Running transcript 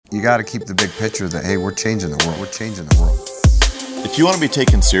You got to keep the big picture that, hey, we're changing the world. We're changing the world. If you want to be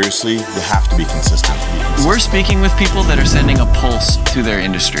taken seriously, you have to be consistent. We're speaking with people that are sending a pulse to their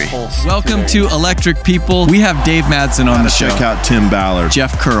industry. Welcome to Electric People. We have Dave Madsen on the show. Check out Tim Ballard,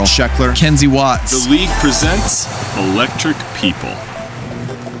 Jeff Curl, Scheckler, Kenzie Watts. The League presents Electric People.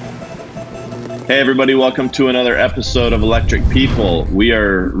 Hey everybody, welcome to another episode of Electric People. We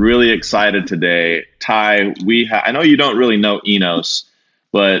are really excited today. Ty, I know you don't really know Enos,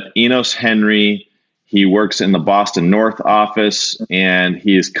 but Enos Henry, he works in the Boston North office, and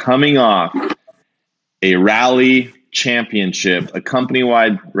he is coming off a rally championship, a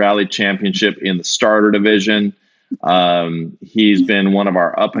company-wide rally championship in the starter division. He's been one of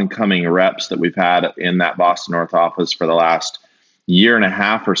our up-and-coming reps that we've had in that Boston North office for the last year and a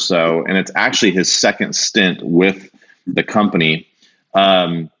half or so, and it's actually his second stint with the company,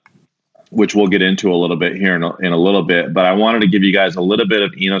 which we'll get into a little bit here in a little bit. But I wanted to give you guys a little bit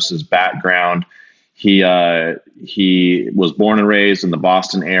of Enos's background. He was born and raised in the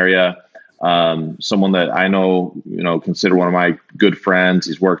Boston area. Someone that I know, consider one of my good friends.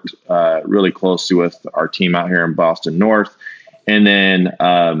 He's worked really closely with our team out here in Boston North, and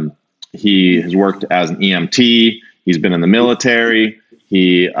then he has worked as an EMT. He's been in the military.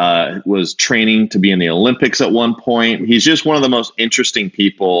 He was training to be in the Olympics at one point. He's just one of the most interesting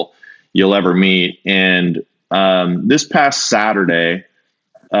people you'll ever meet. And this past Saturday,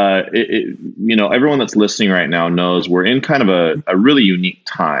 everyone that's listening right now knows we're in kind of a really unique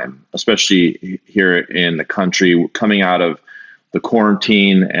time, especially here in the country, coming out of the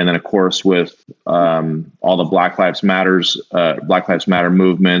quarantine, and then of course with all the Black Lives Matter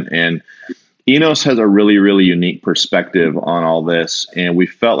movement. And Enos has a really, really unique perspective on all this, and we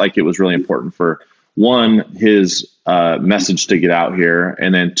felt like it was really important for, one, his message to get out here,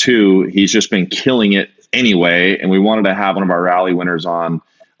 and then two, he's just been killing it anyway, and we wanted to have one of our rally winners on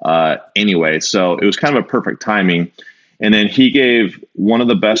anyway, so it was kind of a perfect timing. And then he gave one of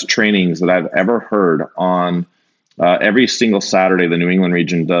the best trainings that I've ever heard on every single Saturday. The New England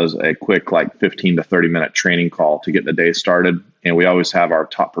region does a quick 15 to 30 minute training call to get the day started, and we always have our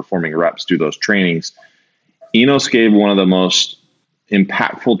top performing reps do those trainings. Enos gave one of the most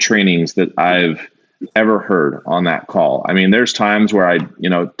impactful trainings that I've ever heard on that call. I mean, there's times where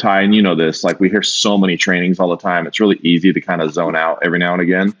Ty, and you know this, we hear so many trainings all the time. It's really easy to kind of zone out every now and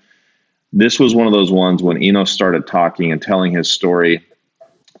again. This was one of those ones when Enos started talking and telling his story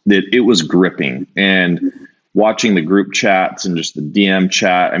that it was gripping, and watching the group chats and just the DM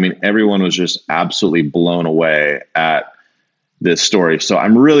chat, I mean, everyone was just absolutely blown away at this story. So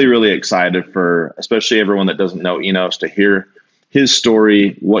I'm really, really excited for, especially everyone that doesn't know Enos, to hear his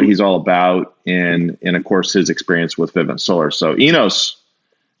story, what he's all about, and of course, his experience with Vivint Solar. So Enos,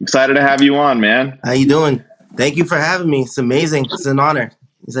 excited to have you on, man. How you doing? Thank you for having me. It's amazing. It's an honor.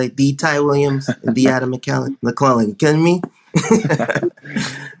 He's like the Ty Williams and the Adam McClellan. You kidding me?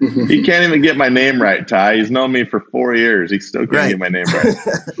 He can't even get my name right, Ty. He's known me for 4 years. He still can't get my name right.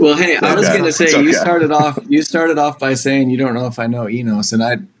 Well, hey, I was going to say, you started off by saying you don't know if I know Enos, and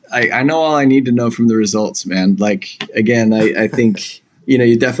I know all I need to know from the results, man. Again, I think,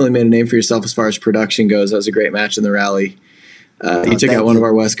 you definitely made a name for yourself as far as production goes. That was a great match in the rally. You took out one of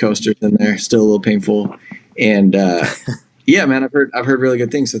our West Coasters in there, still a little painful. And yeah, man, I've heard really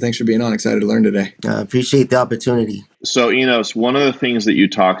good things. So thanks for being on. Excited to learn today. Appreciate the opportunity. So Enos, one of the things that you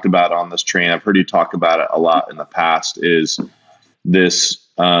talked about on this train, I've heard you talk about it a lot in the past, is this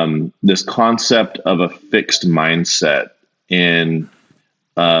concept of a fixed mindset. And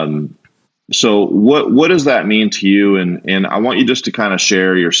so what does that mean to you? And I want you just to kind of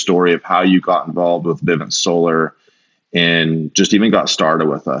share your story of how you got involved with Vivint Solar and just even got started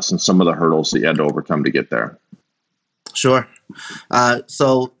with us, and some of the hurdles that you had to overcome to get there. Sure.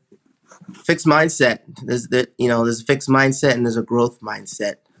 So fixed mindset, there's a fixed mindset and there's a growth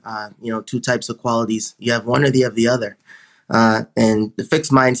mindset. Two types of qualities. You have one or you have the other. And the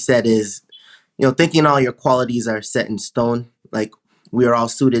fixed mindset is, thinking all your qualities are set in stone. Like, we are all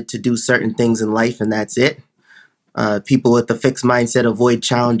suited to do certain things in life, and that's it. People with the fixed mindset avoid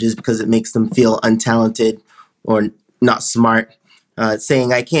challenges because it makes them feel untalented or not smart.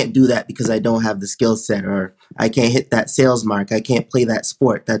 Saying, I can't do that because I don't have the skill set, or I can't hit that sales mark, I can't play that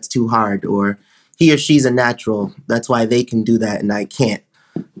sport, that's too hard, or he or she's a natural, that's why they can do that and I can't.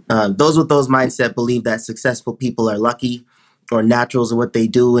 Those with those mindset believe that successful people are lucky, or naturals are what they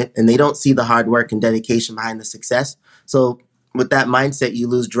do, and they don't see the hard work and dedication behind the success. So with that mindset, you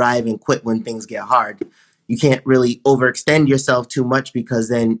lose drive and quit when things get hard. You can't really overextend yourself too much, because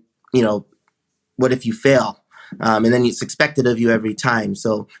then, what if you fail? And then it's expected of you every time.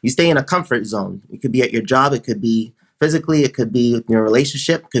 So you stay in a comfort zone. It could be at your job. It could be physically, it could be with your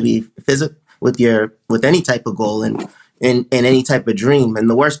relationship, it could be with any type of goal and any type of dream. And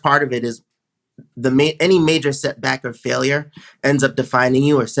the worst part of it is any major setback or failure ends up defining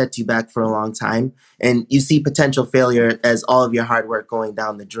you or sets you back for a long time. And you see potential failure as all of your hard work going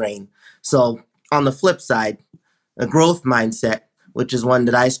down the drain. So on the flip side, a growth mindset, which is one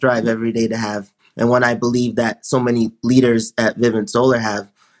that I strive every day to have, and one I believe that so many leaders at Vivint Solar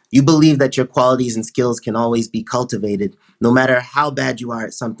have, you believe that your qualities and skills can always be cultivated, no matter how bad you are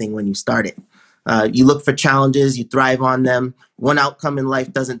at something when you start it. You look for challenges, you thrive on them. One outcome in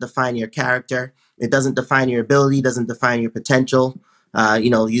life doesn't define your character. It doesn't define your ability, doesn't define your potential.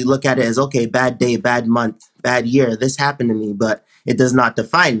 You look at it as, okay, bad day, bad month, bad year. This happened to me, but it does not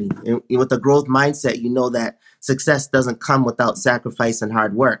define me. And with a growth mindset, you know that success doesn't come without sacrifice and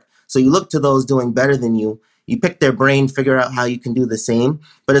hard work. So you look to those doing better than you. You pick their brain, figure out how you can do the same.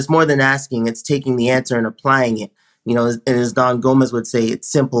 But it's more than asking. It's taking the answer and applying it. And as Don Gomez would say, it's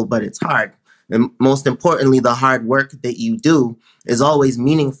simple, but it's hard. And most importantly, the hard work that you do is always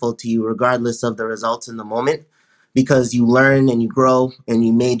meaningful to you, regardless of the results in the moment, because you learn and you grow and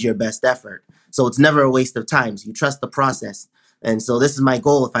you made your best effort. So it's never a waste of time. So you trust the process. And so this is my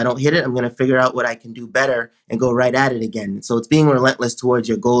goal. If I don't hit it, I'm going to figure out what I can do better and go right at it again. So it's being relentless towards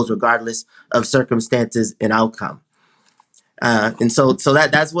your goals, regardless of circumstances and outcome.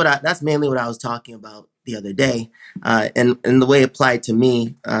 That's mainly what I was talking about the other day, and the way it applied to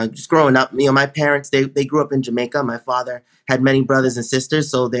me. Just growing up, my parents, they grew up in Jamaica. My father had many brothers and sisters,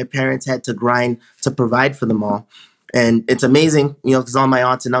 so their parents had to grind to provide for them all. And it's amazing, because all my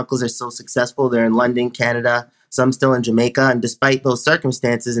aunts and uncles are so successful. They're in London, Canada, some still in Jamaica. And despite those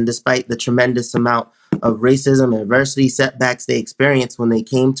circumstances and despite the tremendous amount of racism and adversity setbacks they experienced when they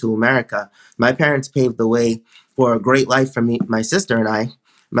came to America, my parents paved the way for a great life for me, my sister and I.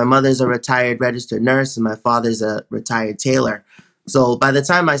 My mother's a retired registered nurse and my father's a retired tailor. So by the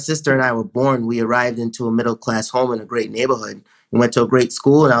time my sister and I were born, we arrived into a middle-class home in a great neighborhood. We went to a great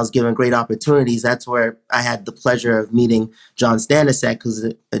school and I was given great opportunities. That's where I had the pleasure of meeting John Standisek, who's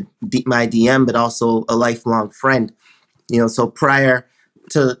my DM, but also a lifelong friend. So prior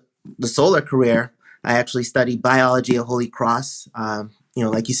to the solar career, I actually studied biology at Holy Cross.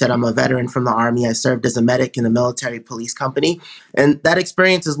 Like you said, I'm a veteran from the Army. I served as a medic in the military police company. And that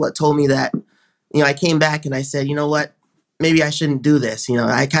experience is what told me that, I came back and I said, you know what, maybe I shouldn't do this.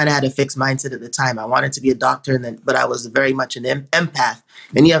 I kind of had a fixed mindset at the time. I wanted to be a doctor, but I was very much an empath.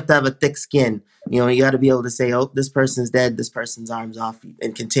 And you have to have a thick skin. You got to be able to say, oh, this person's dead, this person's arm's off,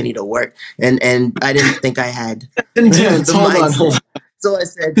 and continue to work. And I didn't think I had hold on. So I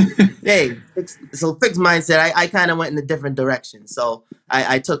said, hey, fixed mindset. I kind of went in a different direction. So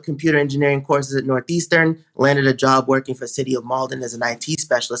I took computer engineering courses at Northeastern, landed a job working for City of Malden as an IT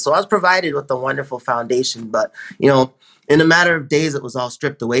specialist. So I was provided with a wonderful foundation. But, in a matter of days, it was all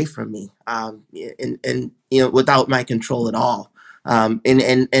stripped away from me and without my control at all.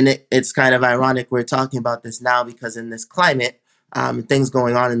 It's kind of ironic we're talking about this now because in this climate, things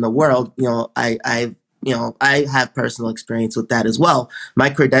going on in the world, I have personal experience with that as well. My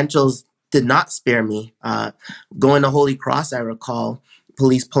credentials did not spare me. Going to Holy Cross, I recall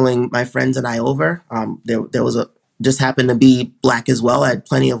police pulling my friends and I over. There was just happened to be black as well. I had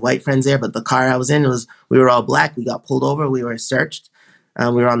plenty of white friends there, but the car I was in we were all black. We got pulled over. We were searched.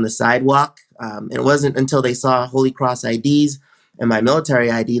 We were on the sidewalk. It wasn't until they saw Holy Cross IDs and my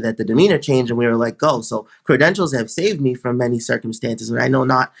military ID that the demeanor changed and we were let go. So credentials have saved me from many circumstances. And I know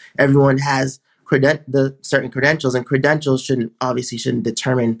not everyone has the certain credentials, and credentials shouldn't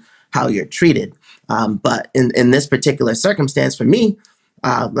determine how you're treated. But in this particular circumstance for me,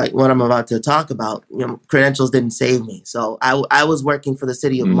 like what I'm about to talk about, credentials didn't save me. So I was working for the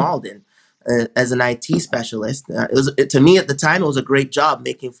City of Malden as an IT specialist. To me at the time, it was a great job,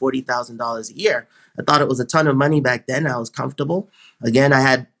 making $40,000 a year. I thought it was a ton of money back then. I was comfortable. Again, I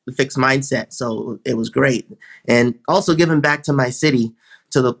had a fixed mindset, so it was great. And also giving back to my city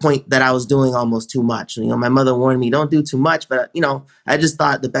to the point that I was doing almost too much. My mother warned me, don't do too much, but I just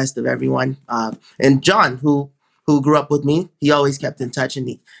thought the best of everyone. And John, who grew up with me, he always kept in touch,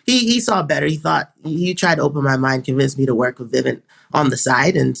 and he saw better. He tried to open my mind, convince me to work with Vivint on the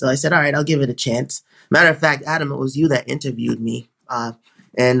side. And so I said, all right, I'll give it a chance. Matter of fact, Adam, it was you that interviewed me.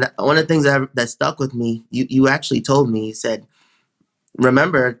 And one of the things that stuck with me, you actually told me, you said,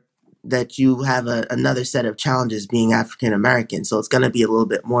 remember that you have another set of challenges being African American. So it's going to be a little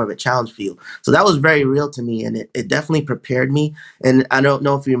bit more of a challenge for you. So that was very real to me, and it definitely prepared me. And I don't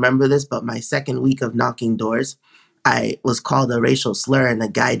know if you remember this, but my second week of knocking doors, I was called a racial slur, and a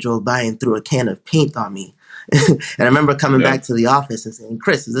guy drove by and threw a can of paint on me. And I remember coming back to the office and saying,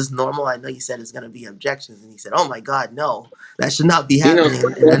 Chris, is this normal? I know you said it's going to be objections. And he said, oh my God, no, that should not be happening.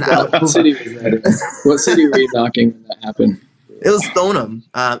 And then what city was that in? What city were you knocking when that happened? It was Stoneham.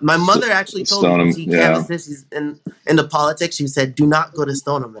 My mother actually told me, she canvassed, she's into politics. She said, do not go to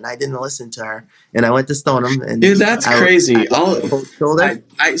Stoneham. And I didn't listen to her. And I went to Stoneham. And dude, that's crazy. So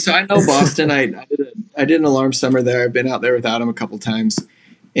I know Boston. I did an alarm summer there. I've been out there with Adam a couple times.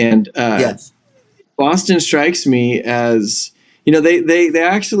 And yes. Boston strikes me as, they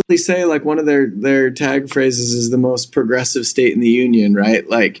actually say like one of their tag phrases is the most progressive state in the union, right?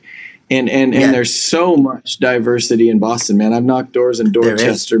 Like, and there's so much diversity in Boston, man. I've knocked doors in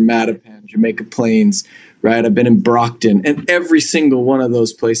Dorchester, Mattapan, Jamaica Plains, right? I've been in Brockton, and every single one of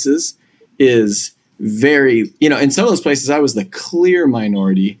those places is very, in some of those places I was the clear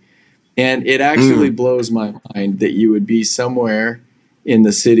minority, and it actually blows my mind that you would be somewhere in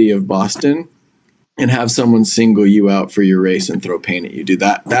the city of Boston and have someone single you out for your race and throw paint at you. Dude,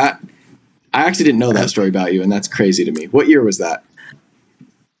 that I actually didn't know that story about you, and that's crazy to me. What year was that?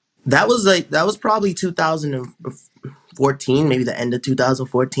 That was probably 2014, maybe the end of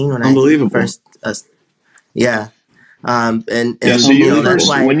 2014 when Unbelievable. I first, So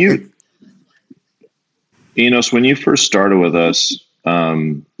when you first started with us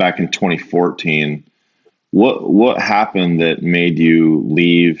back in 2014, what happened that made you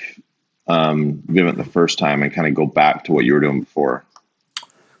leave Vivint the first time and kind of go back to what you were doing before?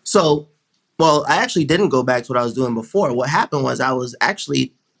 So, well, I actually didn't go back to what I was doing before. What happened was I was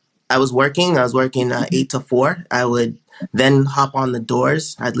working 8 to 4. I would then hop on the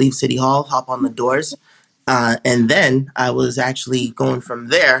doors. I'd leave City Hall, hop on the doors. And then I was actually going from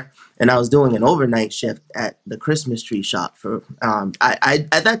there, and I was doing an overnight shift at the Christmas tree shop. I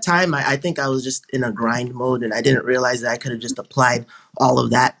at that time, I think I was just in a grind mode, and I didn't realize that I could have just applied all of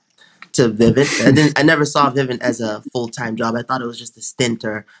that to Vivint. I never saw Vivint as a full-time job. I thought it was just a stint,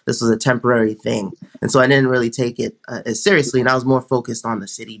 or this was a temporary thing. And so I didn't really take it as seriously, and I was more focused on the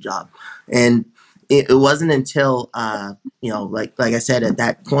city job. And it wasn't until, like I said, at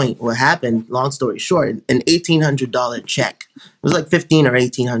that point, what happened, long story short, an $1,800 check, it was like $1,500 or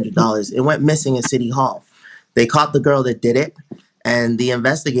 $1,800. It went missing at City Hall. They caught the girl that did it, and the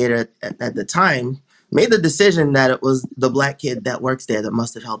investigator at the time made the decision that it was the black kid that works there that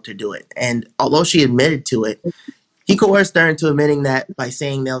must have helped her do it. And although she admitted to it, he coerced her into admitting that by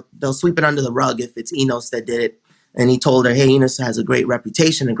saying they'll sweep it under the rug if it's Enos that did it. And he told her, hey, Enos has a great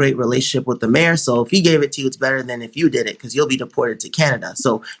reputation, a great relationship with the mayor. So if he gave it to you, it's better than if you did it, because you'll be deported to Canada.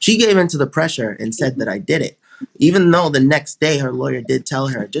 So she gave in to the pressure and said that I did it, even though the next day her lawyer did tell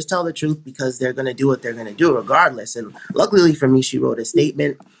her, just tell the truth, because they're going to do what they're going to do regardless. And luckily for me, she wrote a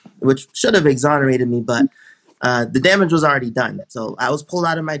statement which should have exonerated me, but the damage was already done. So I was pulled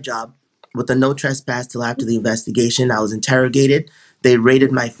out of my job with a no trespass till after the investigation. I was interrogated. They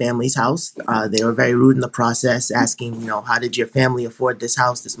raided my family's house. They were very rude in the process, asking, how did your family afford this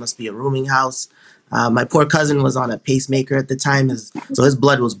house? This must be a rooming house. My poor cousin was on a pacemaker at the time, so his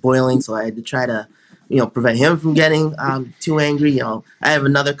blood was boiling. So I had to try to, prevent him from getting too angry. I have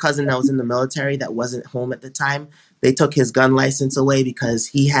another cousin that was in the military that wasn't home at the time. They took his gun license away because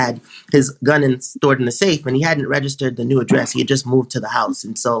he had his gun stored in the safe, and he hadn't registered the new address. He had just moved to the house.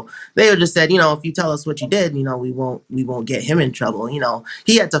 And so they just said, if you tell us what you did, we won't get him in trouble.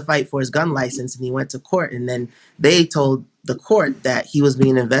 He had to fight for his gun license, and he went to court. And then they told the court that he was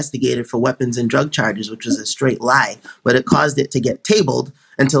being investigated for weapons and drug charges, which was a straight lie. But it caused it to get tabled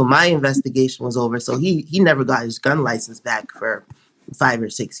until my investigation was over. So he never got his gun license back for 5 or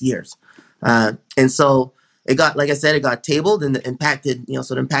 6 years. And so it got, like I said, it got tabled, and it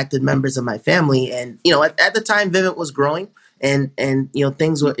impacted members of my family. And, at the time, Vivint was growing, and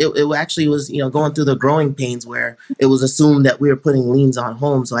things were, it actually was, going through the growing pains where it was assumed that we were putting liens on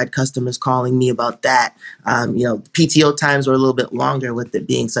homes. So I had customers calling me about that. PTO times were a little bit longer with it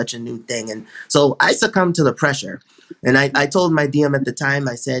being such a new thing. And so I succumbed to the pressure. And I told my DM at the time,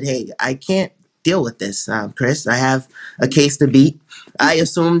 I said, hey, I can't deal with this, Chris. I have a case to beat. I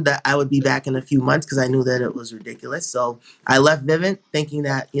assumed that I would be back in a few months because I knew that it was ridiculous. So I left Vivint thinking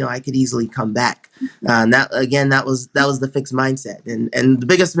that, I could easily come back. That was the fixed mindset. And the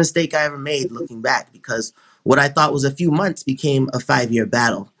biggest mistake I ever made looking back, because what I thought was a few months became a 5-year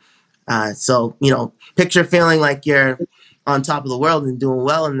battle. So picture feeling like you're on top of the world and doing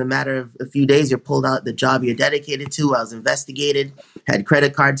well. In a matter of a few days, you're pulled out the job you're dedicated to. I was investigated, had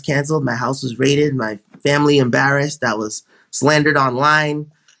credit cards canceled. My house was raided. My family embarrassed. I was slandered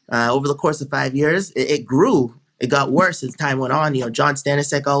online. Over the course of 5 years, it grew. It got worse as time went on. John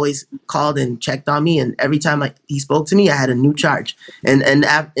Stanisek always called and checked on me, and every time he spoke to me, I had a new charge. And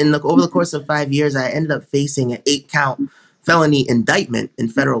over the course of 5 years, I ended up facing an 8-count felony indictment in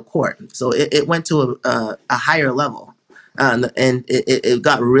federal court. So it went to a higher level, and it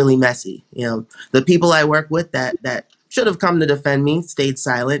got really messy. The people I work with that should have come to defend me stayed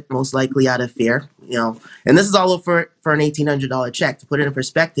silent, most likely out of fear. And this is all for an $1,800 check. To put it in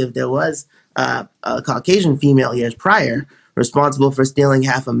perspective, there was a Caucasian female years prior responsible for stealing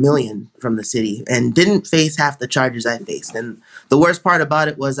 $500,000 from the city and didn't face half the charges I faced. And the worst part about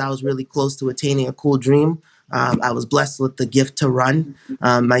it was I was really close to attaining a cool dream. I was blessed with the gift to run.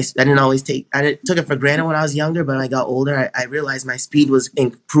 I took it for granted when I was younger, but when I got older, I realized my speed was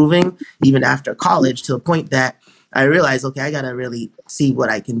improving even after college, to the point that I realized, okay, I got to really see what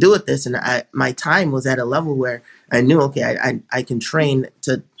I can do with this. And my time was at a level where I knew, okay, I can train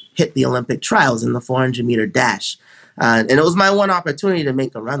to hit the Olympic trials in the 400-meter dash. And it was my one opportunity to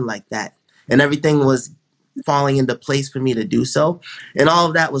make a run like that. And everything was falling into place for me to do so. And all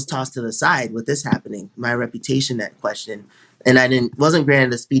of that was tossed to the side with this happening, my reputation at question. And I wasn't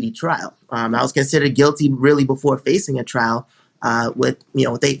granted a speedy trial. I was considered guilty really before facing a trial with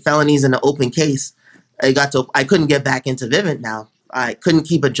 8 felonies in an open case. I couldn't get back into Vivint now. I couldn't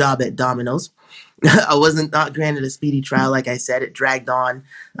keep a job at Domino's. I wasn't not granted a speedy trial. Like I said, it dragged on.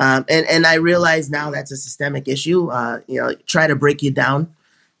 And I realize now that's a systemic issue. Try to break you down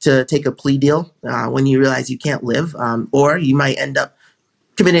to take a plea deal when you realize you can't live, or you might end up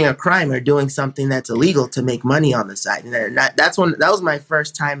committing a crime or doing something that's illegal to make money on the side. And that was my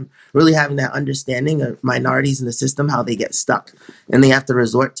first time really having that understanding of minorities in the system, how they get stuck and they have to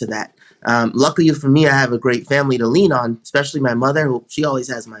resort to that. Luckily for me, I have a great family to lean on, especially my mother, who she always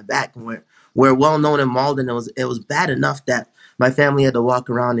has my back. And we're well known in Malden. It was bad enough that my family had to walk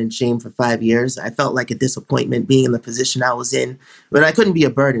around in shame for 5 years. I felt like a disappointment being in the position I was in, but I couldn't be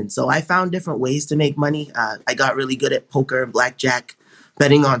a burden. So I found different ways to make money. I got really good at poker and blackjack,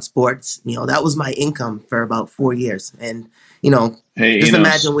 betting on sports. That was my income for about 4 years. And,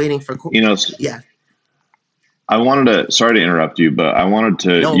 imagine waiting for, yeah. I wanted to, sorry to interrupt you, but I wanted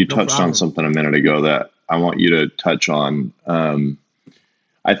to, you touched problem. on something a minute ago that I want you to touch on.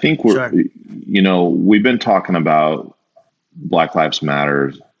 I think we've been talking about Black Lives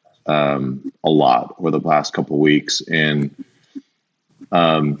Matter a lot over the past couple of weeks, and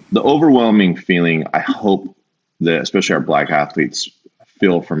the overwhelming feeling I hope that especially our Black athletes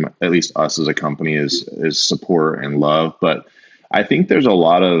feel from at least us as a company is support and love. But I think there's a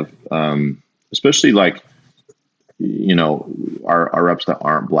lot of, especially like, our reps that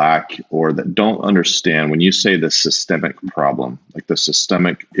aren't Black or that don't understand when you say the systemic problem, like the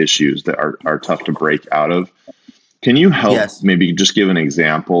systemic issues that are tough to break out of. Can you help maybe just give an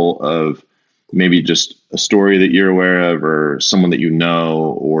example of maybe just a story that you're aware of or someone that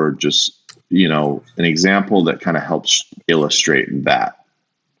or just, an example that kind of helps illustrate that?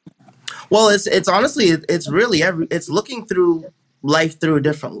 Well, it's honestly, it's really it's looking through life through a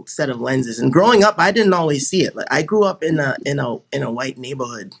different set of lenses. And growing up, I didn't always see it. Like, I grew up in a white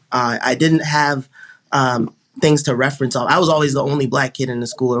neighborhood. I didn't have things to reference on. I was always the only Black kid in the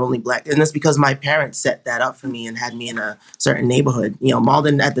school, or only Black, and that's because my parents set that up for me and had me in a certain neighborhood.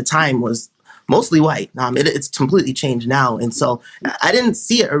 Malden at the time was mostly white. It's completely changed now, and so I didn't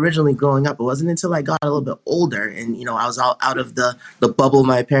see it originally growing up. It wasn't until I got a little bit older, and I was out of the bubble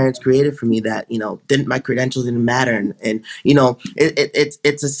my parents created for me that my credentials didn't matter, and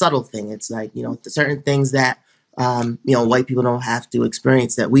it's a subtle thing. It's like certain things that white people don't have to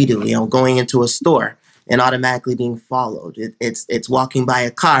experience that we do. Going into a store and automatically being followed. It's walking by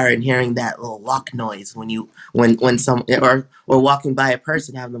a car and hearing that little lock noise when some or walking by a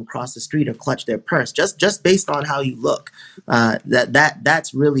person, having them cross the street or clutch their purse just based on how you look.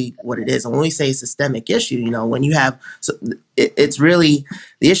 That's really what it is. And when we say systemic issue, when you have, it's really,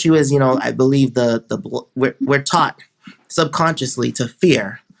 the issue is, I believe we're taught subconsciously to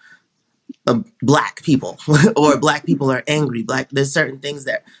fear Black people or Black people are angry. There's certain themes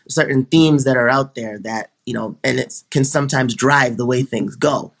that are out there that, and it can sometimes drive the way things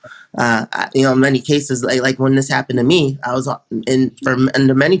go. In many cases, like when this happened to me, I was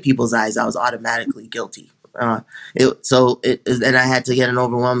under many people's eyes, I was automatically guilty. And I had to get an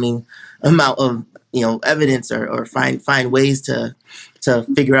overwhelming amount of, evidence or find ways to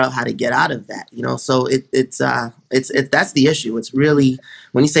figure out how to get out of that, so it's that's the issue. It's really,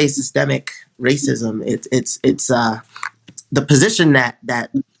 when you say systemic racism, it's the position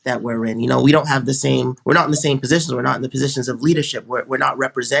that we're in. We don't have we're not in the same positions. We're not in the positions of leadership. We're not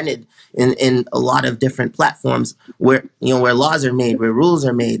represented in a lot of different platforms where laws are made, where rules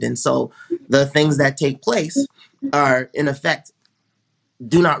are made. And so the things that take place are in effect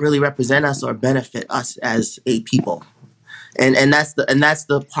do not really represent us or benefit us as a people. And that's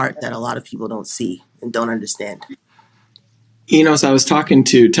the part that a lot of people don't see and don't understand. So I was talking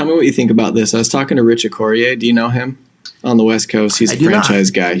to, tell me what you think about this. I was talking to Rich Okorie. Do you know him? On the West Coast. He's a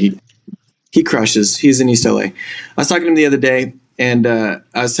franchise guy. He crushes. He's in East LA. I was talking to him the other day, and I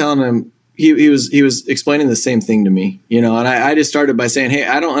was telling him, he was explaining the same thing to me, and I just started by saying, hey,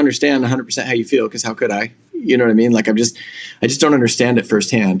 I don't understand 100% how you feel, because how could I? You know what I mean? Like, I just don't understand it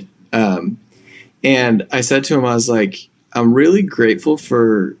firsthand. And I said to him, I was like, I'm really grateful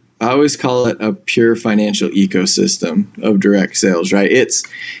for, I always call it a pure financial ecosystem of direct sales, right? It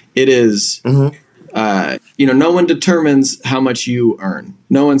is, no one determines how much you earn.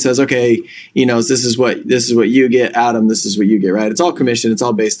 No one says, okay, this is what you get, Adam, this is what you get, right? It's all commission. It's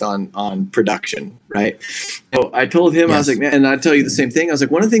all based on production, right? So I told him, yes. I was like, man, and I tell you the same thing. I was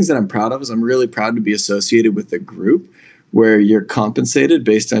like, one of the things that I'm proud of is I'm really proud to be associated with a group where you're compensated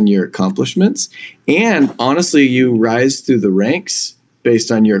based on your accomplishments. And honestly, you rise through the ranks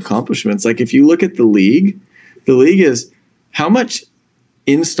based on your accomplishments. Like, if you look at the league is how much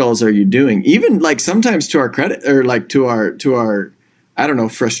installs are you doing? Even like sometimes to our credit, or like to our I don't know,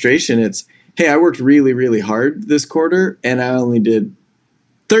 frustration, it's, hey, I worked really, really hard this quarter and I only did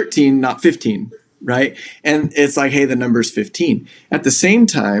 13, not 15, right? And it's like, hey, the number's 15. At the same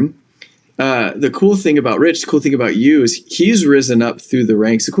time, the cool thing about Rich, the cool thing about you is he's risen up through the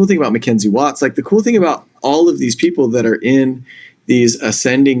ranks. The cool thing about Mackenzie Watts, like the cool thing about all of these people that are in these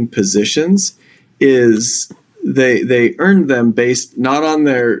ascending positions is they earned them based not on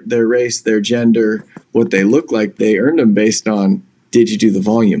their race, their gender, what they look like. They earned them based on, did you do the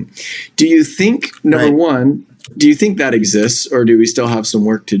volume? Do you think, number one, do you think that exists, or do we still have some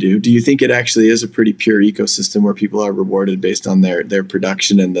work to do? Do you think it actually is a pretty pure ecosystem where people are rewarded based on their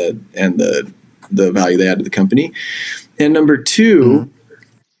production and the value they add to the company? And number two,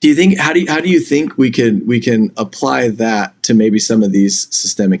 do you think how do you think we can apply that to maybe some of these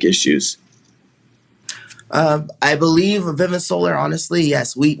systemic issues? I believe Vivint Solar, honestly,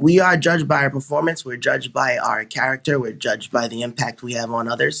 yes, we are judged by our performance. We're judged by our character. We're judged by the impact we have on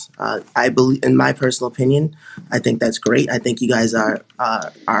others. I believe, in my personal opinion, I think that's great. I think you guys are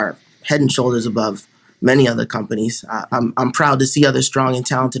head and shoulders above many other companies. I'm proud to see other strong and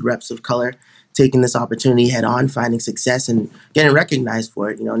talented reps of color taking this opportunity head on, finding success and getting recognized for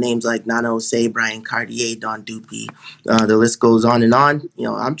it. Names like Nana Osei, Brian Cartier, Don Dupuy, the list goes on and on.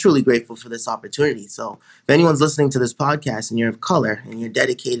 I'm truly grateful for this opportunity. So if anyone's listening to this podcast and you're of color and you're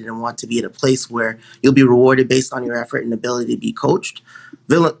dedicated and want to be at a place where you'll be rewarded based on your effort and ability to be coached,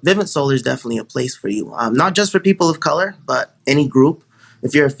 Vivint Solar is definitely a place for you. Not just for people of color, but any group.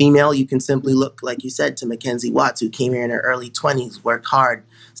 If you're a female, you can simply look, like you said, to Mackenzie Watts, who came here in her early 20s, worked hard,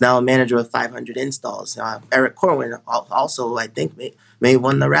 is now a manager of 500 installs. Eric Corwin also, I think, may have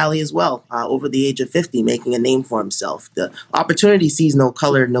won the rally as well, over the age of 50, making a name for himself. The opportunity sees no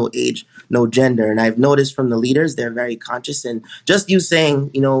color, no age, no gender. And I've noticed from the leaders, they're very conscious. And just you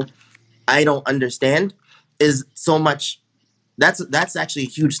saying, I don't understand is so much. That's actually a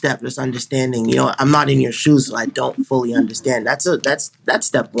huge step, just understanding, I'm not in your shoes, so I don't fully understand. That's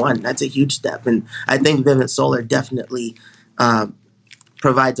step one. That's a huge step. And I think Vivint Solar definitely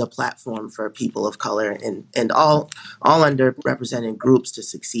provides a platform for people of color and all underrepresented groups to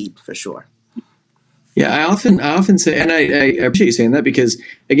succeed, for sure. Yeah, I often say, and I appreciate you saying that, because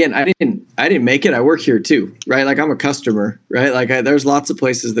again, I didn't make it. I work here too, right? Like, I'm a customer, right? Like, there's lots of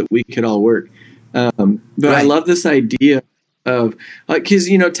places that we could all work. But right. I love this idea of, like, because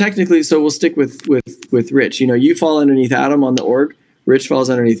technically, so we'll stick with Rich. You fall underneath Adam on the org. Rich falls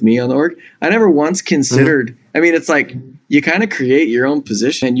underneath me on the org. I never once considered. I mean, it's like you kind of create your own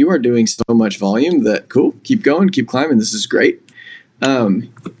position, and you are doing so much volume that cool. Keep going, keep climbing. This is great. And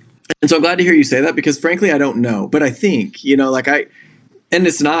so I'm glad to hear you say that, because frankly, I don't know, but I think and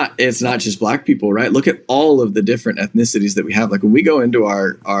it's not just Black people, right? Look at all of the different ethnicities that we have. Like, when we go into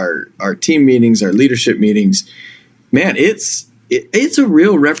our team meetings, our leadership meetings, man, it's a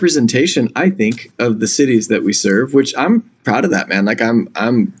real representation, I think, of the cities that we serve, which I'm proud of that, man. Like, I'm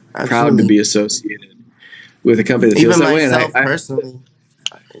proud to be associated with a company that feels that way.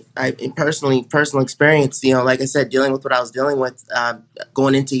 And personal experience, like I said, dealing with what I was dealing with,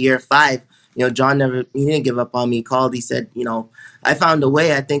 going into year 5, John he didn't give up on me. He called, he said, I found a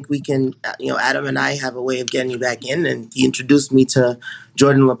way. I think we can, Adam and I have a way of getting you back in. And he introduced me to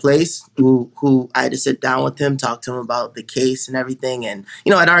Jordan LaPlace, who I had to sit down with him, talk to him about the case and everything. And,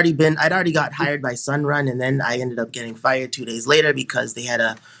 I'd already got hired by Sunrun, and then I ended up getting fired 2 days later because they had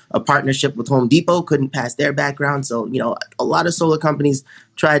a partnership with Home Depot, couldn't pass their background. So, a lot of solar companies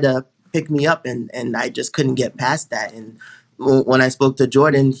tried to pick me up, and I just couldn't get past that. And when I spoke to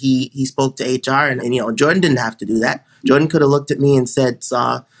Jordan, he spoke to HR, and you know, Jordan didn't have to do that. Jordan could have looked at me and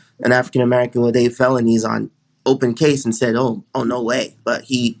saw an African American with 8 felonies on open case and said, "Oh, no way." But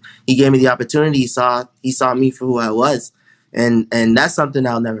he gave me the opportunity. He saw me for who I was, and that's something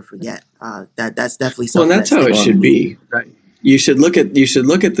I'll never forget. That's definitely something. Well, that's how it should be. Right. You should look at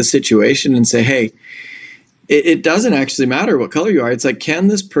the situation and say, hey, it doesn't actually matter what color you are. It's like, can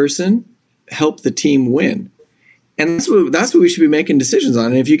this person help the team win? And that's what we should be making decisions on.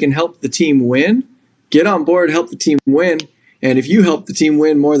 And if you can help the team win, get on board, help the team win. And if you help the team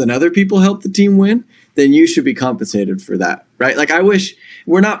win more than other people help the team win, then you should be compensated for that, right? Like, I wish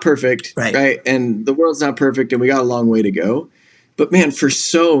we're not perfect, right? And the world's not perfect, and we got a long way to go. But man, for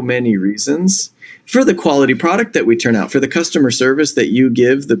so many reasons, for the quality product that we turn out, for the customer service that you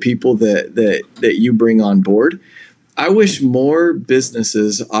give the people that you bring on board, I wish more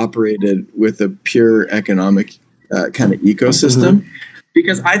businesses operated with a pure economic kind of ecosystem,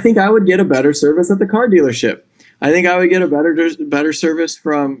 because I think I would get a better service at the car dealership. I think I would get a better service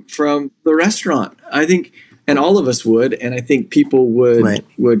from the restaurant. I think, and all of us would, and I think people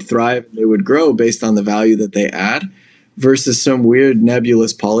would thrive. They would grow based on the value that they add, versus some weird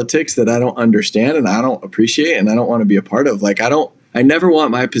nebulous politics that I don't understand and I don't appreciate and I don't want to be a part of. Like, I never want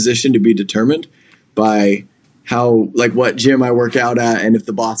my position to be determined by how, like, what gym I work out at and if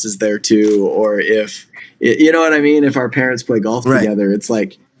the boss is there too, or if, you know what I mean? If our parents play golf together, it's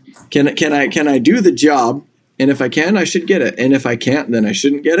like, can I do the job? And if I can, I should get it. And if I can't, then I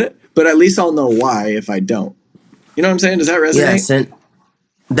shouldn't get it. But at least I'll know why if I don't. You know what I'm saying? Does that resonate? Yes, and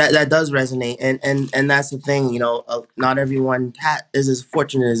that does resonate. And that's the thing, you know, not everyone is as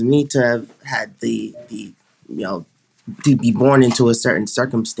fortunate as me to have had the you know, to be born into a certain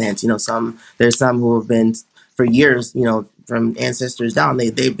circumstance. You know, there's some who have been for years, you know, from ancestors down,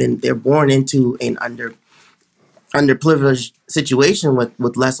 they're born into an underprivileged situation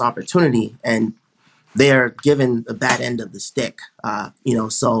with less opportunity, and they are given the bad end of the stick. You know,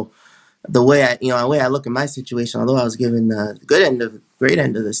 so the way I look at my situation, although I was given the great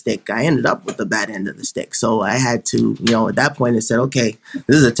end of the stick, I ended up with the bad end of the stick. So I had to, you know, at that point, I said, okay,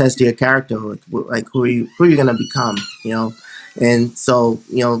 this is a test of your character. Like, who are you going to become? You know, and so,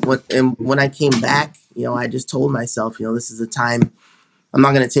 you know, when I came back, you know, I just told myself, you know, this is a time I'm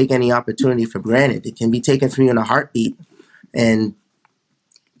not going to take any opportunity for granted. It can be taken from you in a heartbeat. And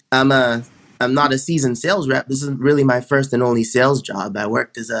I'm not a seasoned sales rep. This is really my first and only sales job. I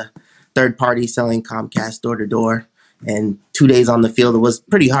worked as a third party selling Comcast door to door, and 2 days on the field. It was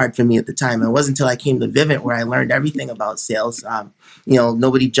pretty hard for me at the time. It wasn't until I came to Vivint where I learned everything about sales. You know,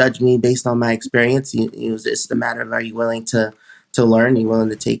 nobody judged me based on my experience. It was just a matter of, are you willing to learn? Are you willing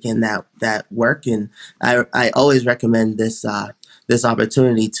to take in that work? And I always recommend this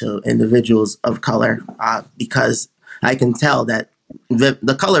opportunity to individuals of color because I can tell that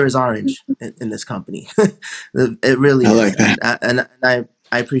the color is orange in this company. It really is. I like that. And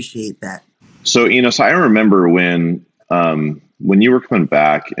I appreciate that. So, you know, so I remember when you were coming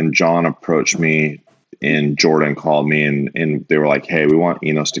back and John approached me and Jordan called me and they were like, hey, we want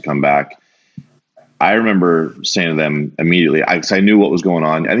Enos to come back. I remember saying to them immediately, because I knew what was going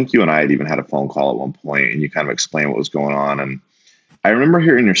on. I think you and I had even had a phone call at one point and you kind of explained what was going on. And I remember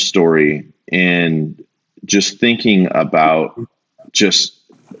hearing your story and just thinking about just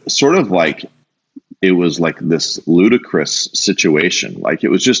sort of like, it was like this ludicrous situation. Like, it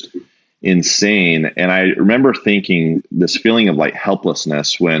was just insane. And I remember thinking this feeling of like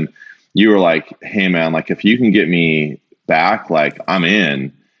helplessness when you were like, hey man, like if you can get me back, like I'm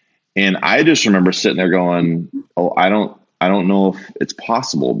in. And I just remember sitting there going, oh, I don't know if it's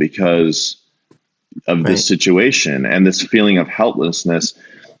possible because of this situation and this feeling of helplessness.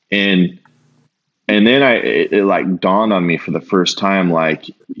 And then it like dawned on me for the first time, like,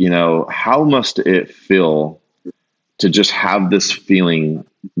 you know, how must it feel to just have this feeling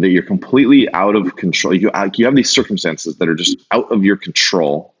that you're completely out of control. You have these circumstances that are just out of your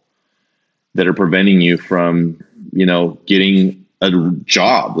control that are preventing you from, you know, getting a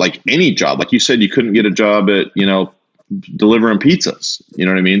job, like any job. Like you said, you couldn't get a job at, you know, delivering pizzas. You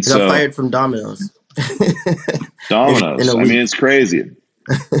know what I mean? I got fired from Domino's. Domino's. I mean, it's crazy.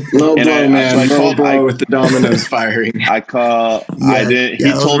 Low blow, man. Low blow with the Domino's firing. He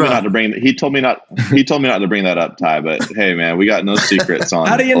told me not to bring that up, Ty. But hey, man, we got no secrets on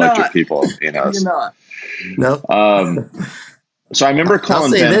electric people. You know. How do you not? No. So I remember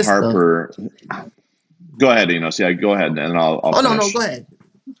calling Ben Harper. Go ahead, Enos. Yeah, go ahead, and I'll finish. No, go ahead.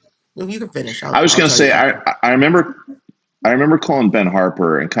 You can finish. I was going to say I remember calling Ben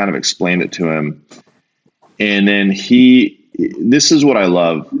Harper and kind of explained it to him, and then this is what I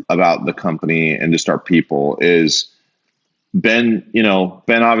love about the company and just our people is Ben,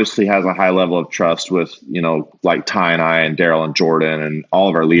 Ben obviously has a high level of trust with, like Ty and I and Daryl and Jordan and all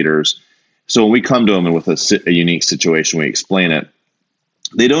of our leaders. So when we come to them and with a unique situation, we explain it.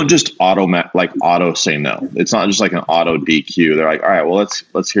 They don't just auto say no. It's not just like an auto DQ. They're like, all right, well,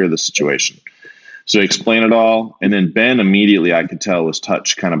 let's hear the situation. So explain it all. And then Ben immediately, I could tell, was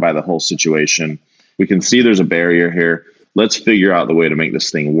touched kind of by the whole situation. We can see there's a barrier here. Let's figure out the way to make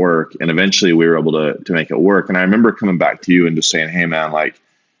this thing work. And eventually we were able to make it work. And I remember coming back to you and just saying, hey man, like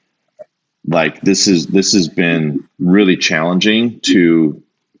this has been really challenging to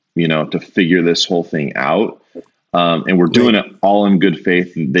figure this whole thing out. And we're doing it all in good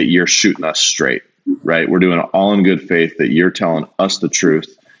faith that you're shooting us straight, right? We're doing it all in good faith that you're telling us the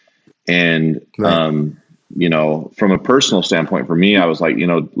truth. And, from a personal standpoint for me, I was like,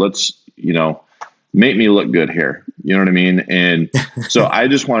 let's, make me look good here. You know what I mean? And so I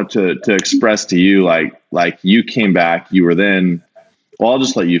just wanted to express to you, like you came back, you were then, well, I'll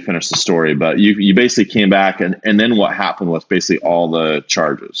just let you finish the story, but you basically came back and then what happened was basically all the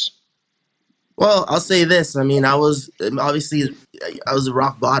charges. Well, I'll say this. I mean, I was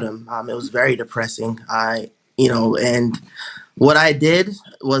rock bottom. It was very depressing. And what I did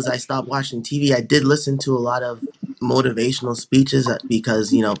was I stopped watching TV. I did listen to a lot of motivational speeches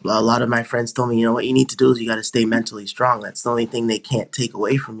because, a lot of my friends told me, what you need to do is you got to stay mentally strong. That's the only thing they can't take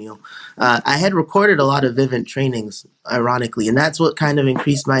away from you. I had recorded a lot of Vivint trainings, ironically, and that's what kind of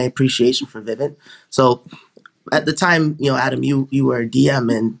increased my appreciation for Vivint. So at the time, Adam, you were a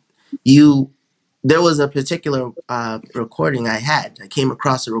DM and there was a particular recording I had. I came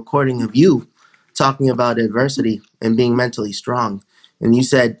across a recording of you talking about adversity and being mentally strong. And you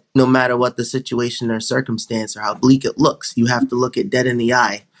said, no matter what the situation or circumstance or how bleak it looks, you have to look it dead in the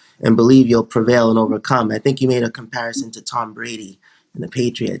eye and believe you'll prevail and overcome. I think you made a comparison to Tom Brady and the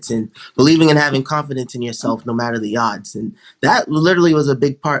Patriots and believing and having confidence in yourself no matter the odds. And that literally was a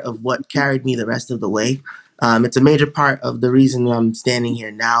big part of what carried me the rest of the way. It's a major part of the reason I'm standing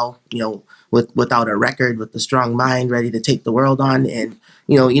here now, without a record, with a strong mind, ready to take the world on. And,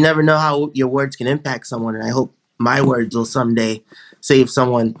 you never know how your words can impact someone. And I hope my words will someday save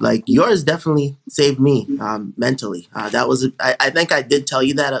someone. Like yours definitely saved me mentally. I think I did tell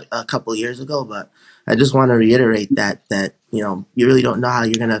you that a couple of years ago, but I just want to reiterate that you really don't know how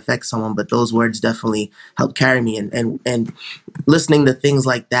you're going to affect someone, but those words definitely helped carry me and listening to things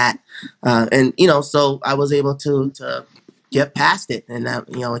like that. So I was able to get past it. And,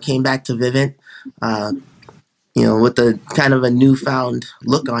 I came back to Vivint, with a kind of a newfound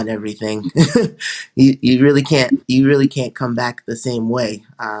look on everything. you really can't come back the same way.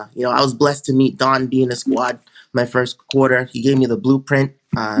 I was blessed to meet Don being a squad my first quarter. He gave me the blueprint,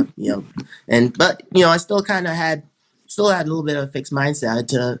 but I still kind of had a little bit of a fixed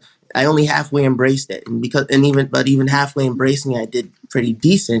mindset. I only halfway embraced it, and even halfway embracing it, I did pretty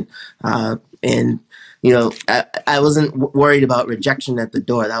decent. I wasn't worried about rejection at the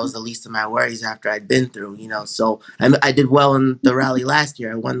door. That was the least of my worries after I'd been through, So I did well in the rally last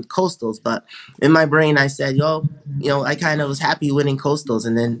year. I won Coastals, but in my brain I said, I kind of was happy winning Coastals,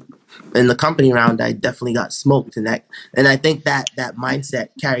 and then in the company round I definitely got smoked. And I think that mindset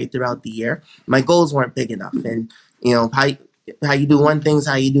carried throughout the year. My goals weren't big enough, and how you do one thing is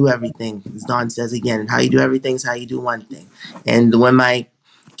how you do everything, as Don says again. And how you do everything is how you do one thing. And when my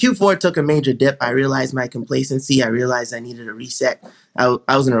Q4 took a major dip, I realized my complacency. I realized I needed a reset. I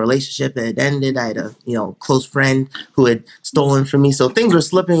was in a relationship that had ended. I had a close friend who had stolen from me. So things were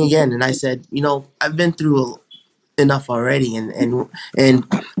slipping again. And I said, I've been through enough already. And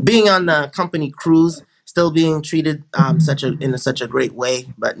being on the company cruise, still being treated in such a great way,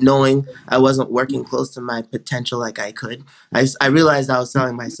 but knowing I wasn't working close to my potential like I could, I realized I was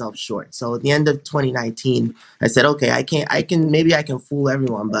selling myself short. So at the end of 2019, I said, okay, maybe I can fool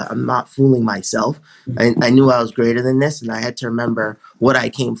everyone, but I'm not fooling myself. I knew I was greater than this, and I had to remember what I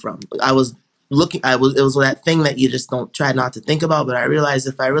came from. It was that thing that you just don't try not to think about, but I realized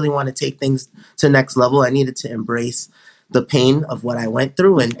if I really want to take things to the next level, I needed to embrace the pain of what I went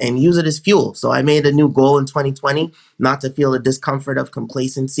through and use it as fuel. So I made a new goal in 2020, not to feel the discomfort of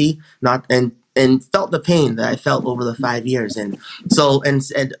complacency, and felt the pain that I felt over the 5 years. And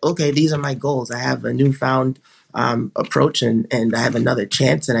said, okay, these are my goals. I have a newfound approach and I have another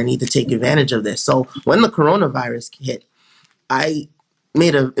chance, and I need to take advantage of this. So when the coronavirus hit, I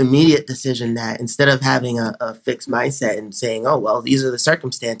made an immediate decision that instead of having a fixed mindset and saying, oh, well, these are the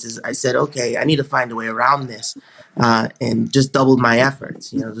circumstances, I said, okay, I need to find a way around this, and just doubled my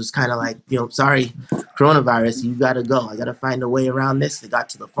efforts. Just kind of like, sorry, coronavirus, you got to go. I got to find a way around this. I got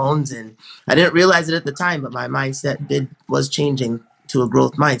to the phones, and I didn't realize it at the time, but my mindset was changing to a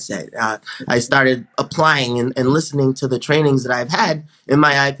growth mindset. I started applying and listening to the trainings that I've had in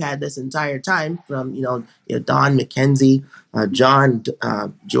my iPad this entire time from, Don, Mackenzie, John,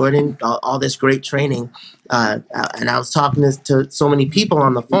 Jordan, all this great training. And I was talking to so many people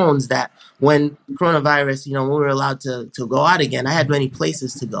on the phones that when coronavirus, when we were allowed to go out again, I had many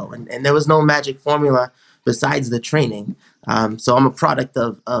places to go. And there was no magic formula besides the training. So I'm a product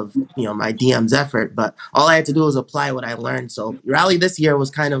of my DM's effort, but all I had to do was apply what I learned. So Rally this year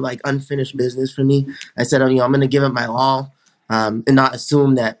was kind of like unfinished business for me. I said, I'm going to give it my all and not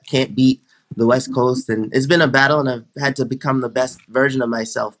assume that can't beat the West Coast. And it's been a battle, and I've had to become the best version of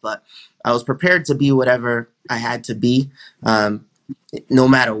myself, but I was prepared to be whatever I had to be, no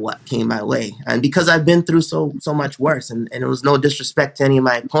matter what came my way. And because I've been through so much worse, and it was no disrespect to any of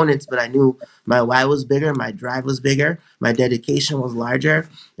my opponents, but I knew my why was bigger, my drive was bigger, my dedication was larger,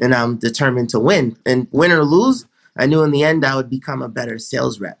 and I'm determined to win. And win or lose, I knew in the end I would become a better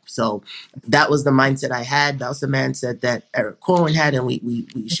sales rep. So that was the mindset I had. That was the mindset that Eric Corwin had, and we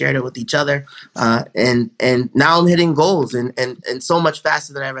shared it with each other. And now I'm hitting goals and so much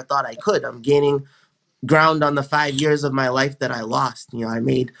faster than I ever thought I could. I'm gaining ground on the 5 years of my life that I lost. I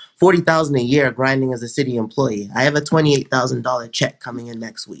made $40,000 a year grinding as a city employee. I have a $28,000 check coming in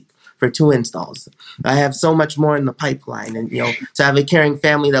next week for 2 installs. I have so much more in the pipeline. And, to have a caring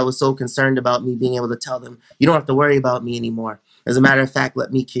family that was so concerned about me, being able to tell them, you don't have to worry about me anymore. As a matter of fact,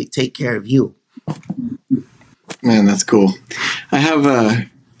 let me take care of you. Man, that's cool. I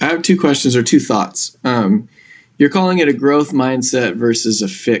have 2 questions or 2 thoughts. You're calling it a growth mindset versus a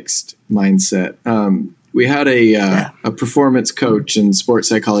fixed mindset. We had a performance coach and sports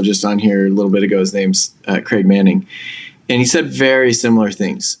psychologist on here a little bit ago. His name's Craig Manning. And he said very similar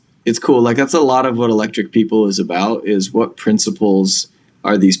things. It's cool. Like, that's a lot of what Electric People is about, is what principles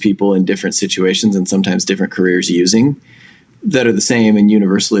are these people in different situations and sometimes different careers using that are the same and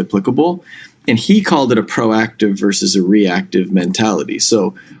universally applicable. And he called it a proactive versus a reactive mentality.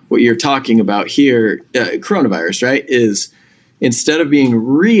 So what you're talking about here, coronavirus, right, is instead of being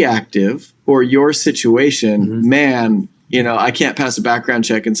reactive or your situation, man, I can't pass a background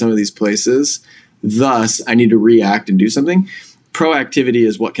check in some of these places, thus I need to react and do something. Proactivity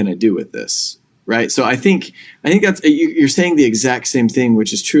is, what can I do with this, right? So I think that's, you're saying the exact same thing,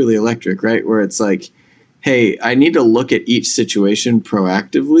 which is truly Electric, right? Where it's like, hey, I need to look at each situation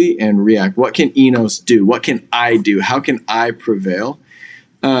proactively and react. What can Enos do? What can I do? How can I prevail?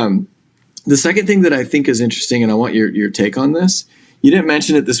 The second thing that I think is interesting, and I want your take on this, you didn't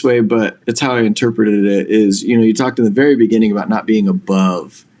mention it this way, but it's how I interpreted it, is, you talked in the very beginning about not being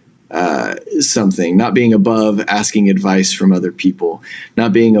above something, not being above asking advice from other people,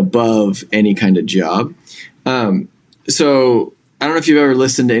 not being above any kind of job. So I don't know if you've ever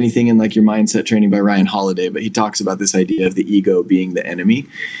listened to anything in like your mindset training by Ryan Holiday, but he talks about this idea of the ego being the enemy.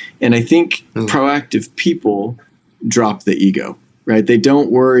 And I think proactive people drop the ego, right? They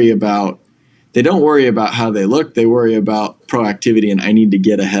don't worry about how they look. They worry about proactivity, and I need to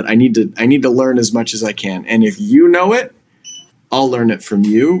get ahead. I need to learn as much as I can. And if you know it, I'll learn it from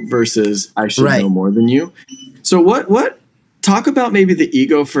you, versus I should know more than you. So what talk about maybe the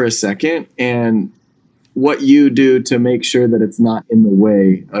ego for a second, and what you do to make sure that it's not in the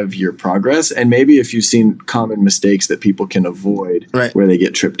way of your progress, and maybe if you've seen common mistakes that people can avoid where they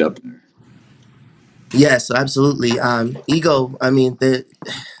get tripped up there. Yes, absolutely. Ego, the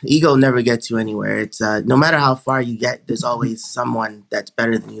ego never gets you anywhere. It's no matter how far you get, there's always someone that's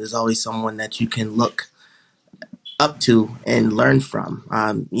better than you. There's always someone that you can look up to and learn from.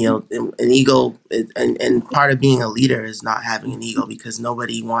 An ego, and part of being a leader is not having an ego, because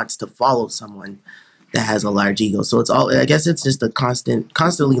nobody wants to follow someone that has a large ego. So I guess it's just a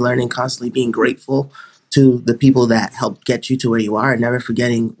constantly learning, constantly being grateful to the people that helped get you to where you are, and never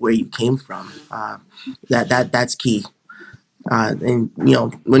forgetting where you came from. That's key. And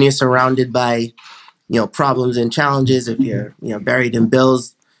when you're surrounded by problems and challenges, if you're buried in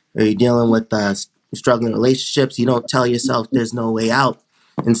bills, or you're dealing with struggling relationships, you don't tell yourself there's no way out.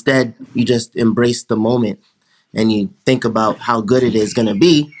 Instead, you just embrace the moment, and you think about how good it is going to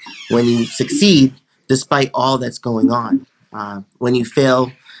be when you succeed, despite all that's going on. When you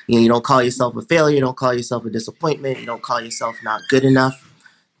fail, you don't call yourself a failure. You don't call yourself a disappointment. You don't call yourself not good enough.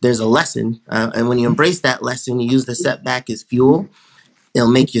 There's a lesson. And when you embrace that lesson, you use the setback as fuel. It'll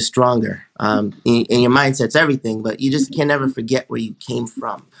make you stronger. And your mindset's everything, but you just can never forget where you came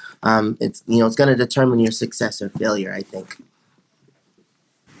from. It's going to determine your success or failure, I think.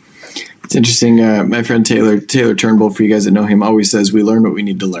 It's interesting. My friend Taylor Turnbull, for you guys that know him, always says we learn what we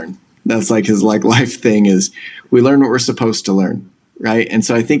need to learn. That's like his life thing, is we learn what we're supposed to learn, right? And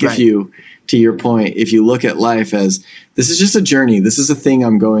so I think if you to your point, if you look at life as this is just a journey, this is a thing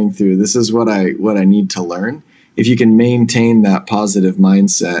I'm going through, this is what I need to learn. If you can maintain that positive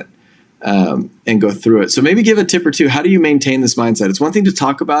mindset and go through it. So maybe give a tip or two. How do you maintain this mindset? It's one thing to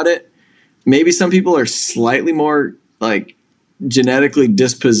talk about it. Maybe some people are slightly more like genetically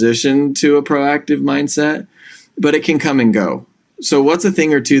dispositioned to a proactive mindset, but it can come and go. So what's a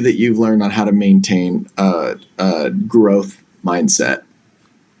thing or two that you've learned on how to maintain a growth mindset?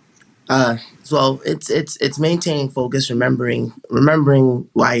 So it's maintaining focus, remembering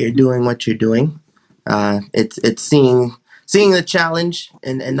why you're doing what you're doing. It's seeing the challenge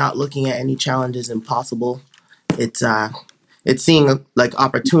and not looking at any challenge as impossible. It's seeing like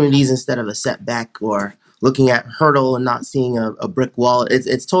opportunities instead of a setback, or looking at hurdle and not seeing a brick wall.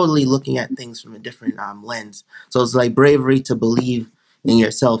 It's totally looking at things from a different lens. So it's like bravery to believe in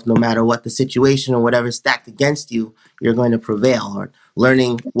yourself, no matter what the situation or whatever's stacked against you, you're going to prevail. Or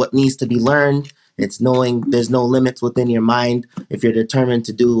learning what needs to be learned. It's knowing there's no limits within your mind if you're determined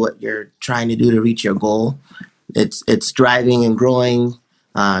to do what you're trying to do to reach your goal. It's striving and growing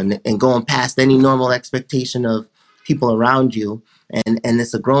and going past any normal expectation of people around you. And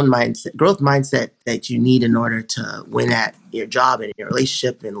it's a growth mindset that you need in order to win at your job and your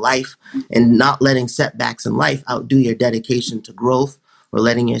relationship in life, and not letting setbacks in life outdo your dedication to growth, or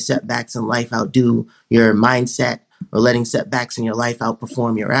letting your setbacks in life outdo your mindset, or letting setbacks in your life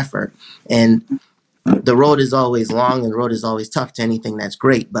outperform your effort. And the road is always long and the road is always tough to anything that's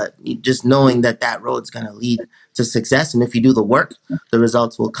great, but just knowing that road's going to lead to success. And if you do the work, the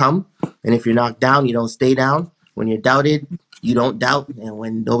results will come. And if you're knocked down, you don't stay down. When you're doubted, you don't doubt. And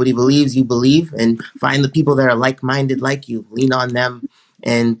when nobody believes, you believe. And find the people that are like-minded like you. Lean on them.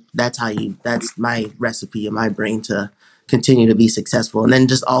 And that's my recipe in my brain to continue to be successful. And then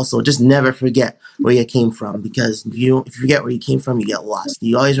just never forget where you came from, because if you forget where you came from, you get lost.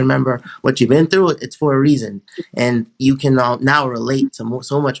 You always remember what you've been through. It's for a reason. And you can now relate to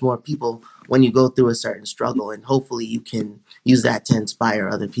so much more people when you go through a certain struggle. And hopefully you can use that to inspire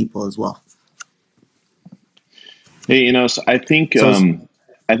other people as well. Hey, so I think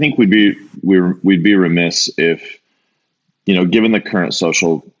we'd be remiss if, given the current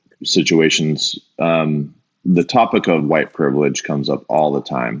social situations, the topic of white privilege comes up all the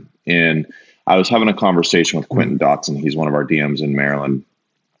time. And I was having a conversation with Quentin Dotson. He's one of our DMs in Maryland,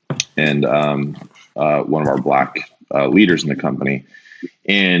 and one of our Black leaders in the company.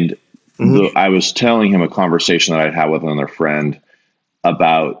 And I was telling him a conversation that I'd had with another friend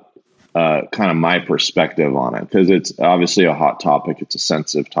about kind of my perspective on it, because it's obviously a hot topic. It's a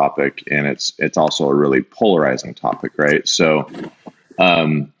sensitive topic, and it's also a really polarizing topic, right? So,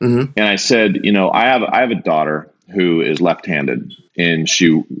 and I said, I have a daughter who is left-handed, and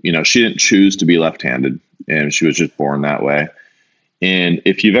she didn't choose to be left-handed, and she was just born that way. And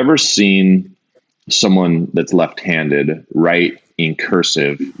if you've ever seen someone that's left-handed write in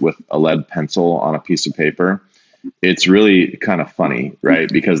cursive with a lead pencil on a piece of paper, it's really kind of funny, right?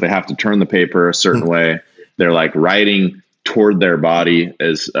 Because they have to turn the paper a certain way. They're like writing toward their body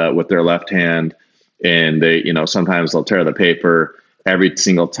as with their left hand, and they, sometimes they'll tear the paper. Every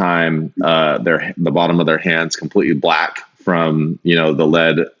single time, the bottom of their hand's completely black from the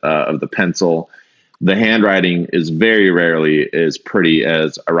lead of the pencil. The handwriting is very rarely as pretty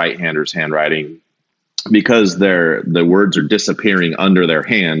as a right-hander's handwriting, because the words are disappearing under their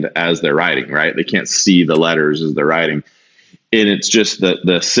hand as they're writing, right? They can't see the letters as they're writing. And it's just that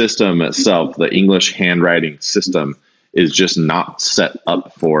the system itself, the English handwriting system, is just not set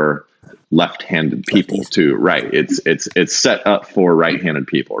up for left-handed people to write. It's set up for right-handed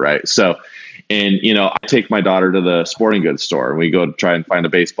people, right? So, and I take my daughter to the sporting goods store, and we go to try and find a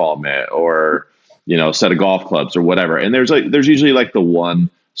baseball mitt or a set of golf clubs or whatever. And there's usually like the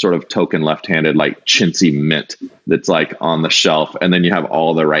one sort of token left-handed, like chintzy mitt that's like on the shelf, and then you have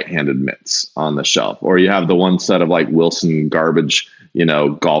all the right-handed mitts on the shelf, or you have the one set of like Wilson garbage,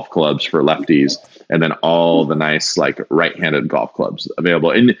 golf clubs for lefties, and then all the nice like right-handed golf clubs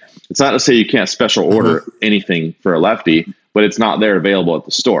available. And it's not to say you can't special order anything for a lefty, but it's not there available at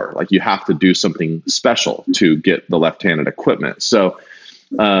the store. Like, you have to do something special to get the left-handed equipment. So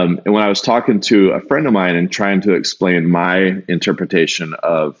and when I was talking to a friend of mine and trying to explain my interpretation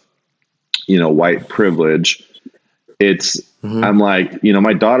of, white privilege, I'm like,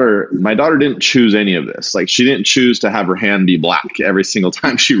 my daughter didn't choose any of this. Like, she didn't choose to have her hand be black every single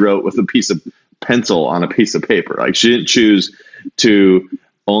time she wrote with a piece of pencil on a piece of paper. Like, she didn't choose to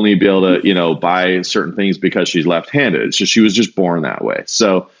only be able to, buy certain things because she's left-handed. So she was just born that way.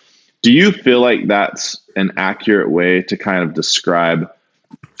 So do you feel like that's an accurate way to kind of describe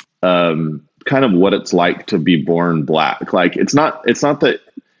kind of what it's like to be born black? Like, it's not that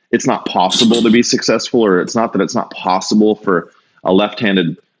it's not possible to be successful, or it's not that it's not possible for a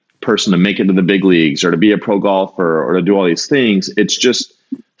left-handed person to make it to the big leagues or to be a pro golfer or to do all these things. It's just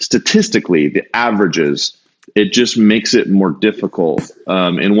statistically the averages, it just makes it more difficult.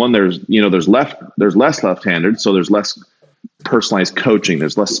 And one, there's less left-handed, so there's less personalized coaching,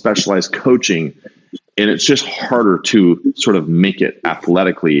 there's less specialized coaching, and it's just harder to sort of make it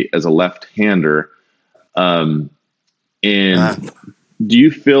athletically as a left-hander. And do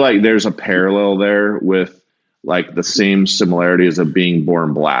you feel like there's a parallel there with like the same similarities of being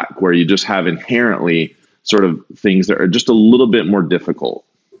born black, where you just have inherently sort of things that are just a little bit more difficult?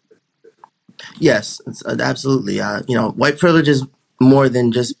 Yes, absolutely. White privilege is more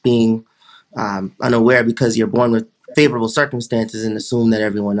than just being unaware because you're born with favorable circumstances and assume that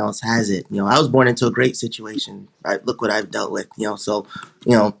everyone else has it. I was born into a great situation. Look what I've dealt with. So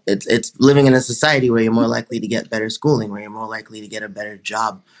it's living in a society where you're more likely to get better schooling, where you're more likely to get a better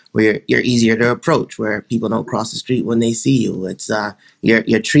job, where you're easier to approach, where people don't cross the street when they see you. It's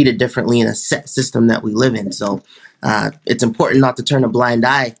you're treated differently in a set system that we live in. So it's important not to turn a blind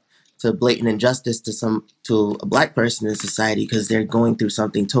eye to blatant injustice to a black person in society, because they're going through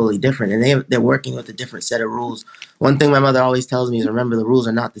something totally different and they're working with a different set of rules. One thing my mother always tells me is, remember, the rules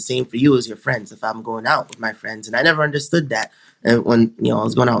are not the same for you as your friends. If I'm going out with my friends, and I never understood that. And when I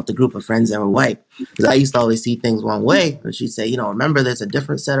was going out with a group of friends that were white, because I used to always see things one way, but she'd say, remember, there's a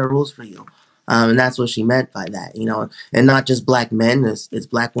different set of rules for you. And that's what she meant by that, and not just black men, it's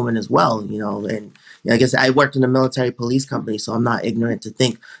black women as well, and I guess I worked in a military police company, so I'm not ignorant to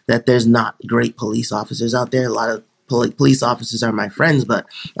think that there's not great police officers out there. A lot of police officers are my friends, but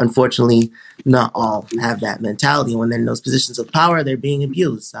unfortunately, not all have that mentality. When they're in those positions of power, they're being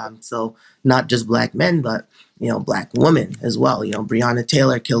abused. So not just black men, but black women as well. Breonna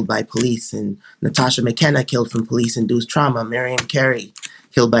Taylor killed by police, and Natasha McKenna killed from police-induced trauma. Miriam Carey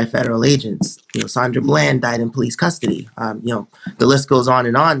killed by federal agents. Sandra Bland died in police custody. The list goes on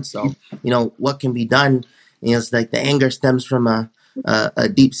and on. So, what can be done? It's like the anger stems from a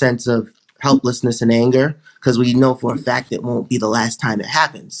deep sense of helplessness and anger, because we know for a fact it won't be the last time it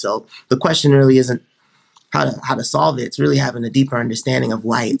happens. So the question really isn't how to solve it. It's really having a deeper understanding of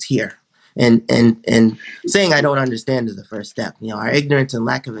why it's here. And saying I don't understand is the first step. Our ignorance and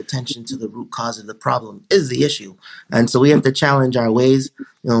lack of attention to the root cause of the problem is the issue. And so we have to challenge our ways,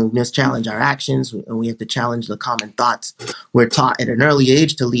 we must challenge our actions, and we have to challenge the common thoughts we're taught at an early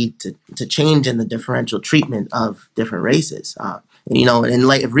age to lead to change in the differential treatment of different races. In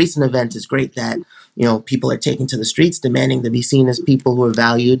light of recent events, it's great that people are taking to the streets demanding to be seen as people who are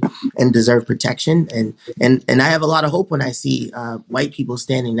valued and deserve protection. And I have a lot of hope when I see white people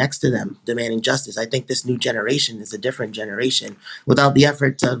standing next to them demanding justice. I think this new generation is a different generation. Without the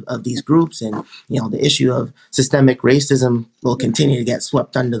efforts of these groups, and the issue of systemic racism will continue to get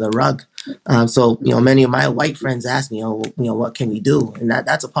swept under the rug. So many of my white friends ask me, what can we do? And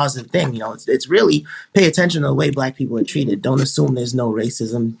that's a positive thing. It's really pay attention to the way black people are treated. Don't assume there's no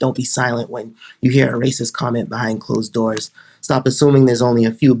racism. Don't be silent when you hear a racist comment behind closed doors. Stop assuming there's only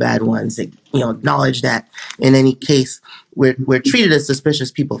a few bad ones. Acknowledge that in any case, we're treated as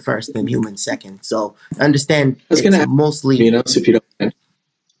suspicious people first and humans second. So understand it's mostly, so if you don't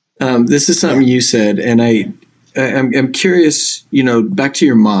mind. This is something you said, and I'm curious, back to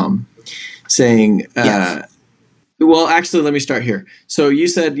your mom saying, yes. Well, actually, let me start here. So you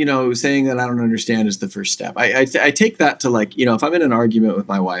said, saying that I don't understand is the first step. I take that to if I'm in an argument with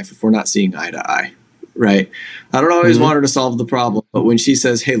my wife, if we're not seeing eye to eye, right? I don't always want her to solve the problem, but when she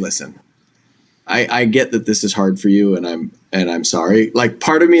says, hey, listen, I get that this is hard for you, and I'm sorry.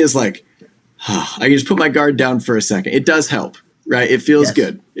 Part of me is I can just put my guard down for a second. It does help, right? It feels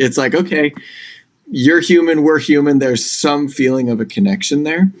good. It's like, okay, you're human, we're human. There's some feeling of a connection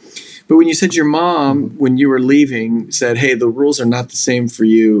there. But when you said your mom, when you were leaving, said, hey, the rules are not the same for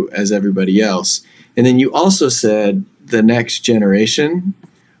you as everybody else. And then you also said the next generation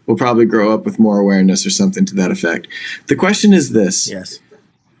will probably grow up with more awareness or something to that effect. The question is this. Yes.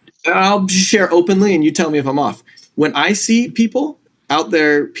 I'll share openly and you tell me if I'm off. When I see people out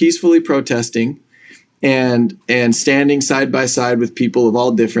there peacefully protesting and standing side by side with people of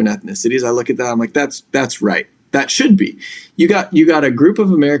all different ethnicities, I look at that, I'm like, that's right. That should be. You got a group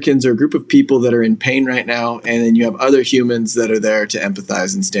of Americans or a group of people that are in pain right now, and then you have other humans that are there to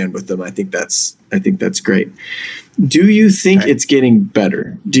empathize and stand with them. I think that's great. Do you think it's getting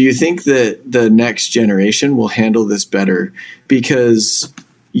better? Do you think that the next generation will handle this better? Because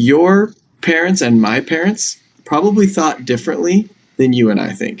your parents and my parents probably thought differently than you and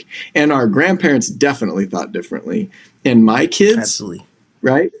I think. And our grandparents definitely thought differently. And my kids, absolutely,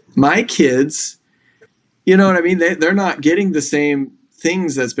 right? My kids, you know what I mean? They're not getting the same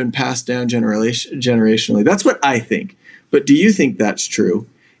things that's been passed down generationally. That's what I think. But do you think that's true?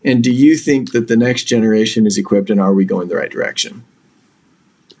 And do you think that the next generation is equipped, and are we going the right direction?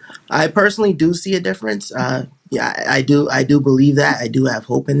 I personally do see a difference. Yeah, I do. I do believe that. I do have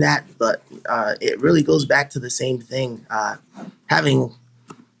hope in that. But it really goes back to the same thing: having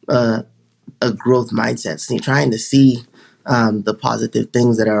a growth mindset, trying to see the positive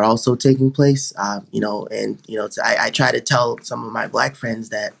things that are also taking place. I try to tell some of my Black friends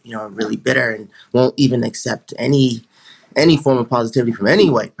that are really bitter and won't even accept any form of positivity from any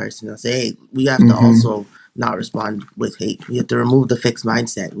white person. I'll say, hey, we have to also not respond with hate. We have to remove the fixed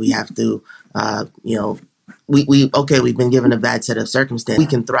mindset. We have to, we've been given a bad set of circumstances. We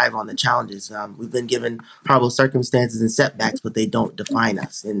can thrive on the challenges. We've been given horrible circumstances and setbacks, but they don't define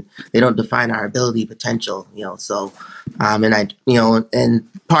us, and they don't define our ability, potential. And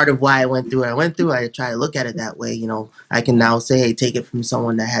part of why I went through what I went through, I try to look at it that way. I can now say, hey, take it from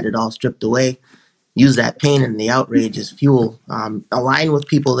someone that had it all stripped away. Use that pain and the outrage as fuel. Align with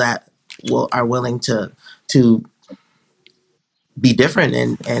people that are willing to be different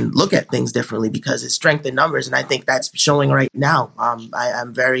and look at things differently, because it's strength in numbers, and I think that's showing right now. I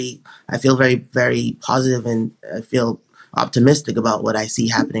feel very, very positive, and I feel optimistic about what I see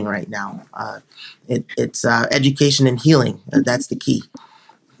happening right now. It's education and healing. That's the key.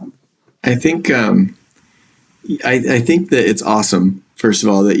 I think I think that it's awesome, first of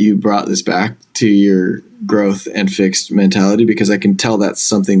all, that you brought this back to your growth and fixed mentality, because I can tell that's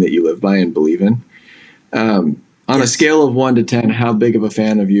something that you live by and believe in. On a scale of 1 to 10, how big of a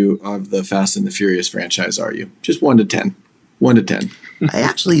fan of the Fast and the Furious franchise are you? Just 1 to 10. 1 to 10. I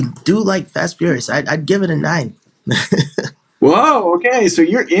actually do like Fast Furious. I'd give it a 9. Whoa, okay, so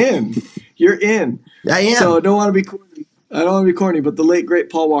you're in. You're in. I am. So I don't want to be corny, but the late great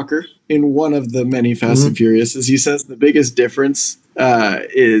Paul Walker, in one of the many Fast and Furious, he says the biggest difference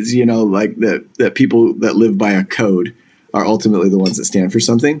is, like that people that live by a code are ultimately the ones that stand for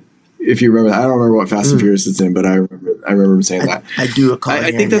something. If you remember, I don't remember what Fast and Furious it's in, but I remember him saying that. I do recall.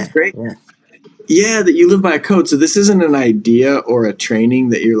 I think that's great. Yeah, that you live by a code. So this isn't an idea or a training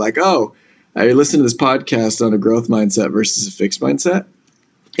that you're like, oh, I listened to this podcast on a growth mindset versus a fixed mindset.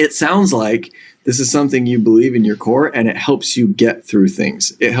 It sounds like this is something you believe in your core, and it helps you get through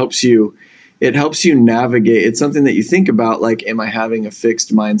things. It helps you navigate. It's something that you think about, like, am I having a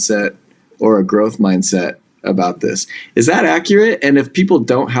fixed mindset or a growth mindset about this? Is that accurate? And if people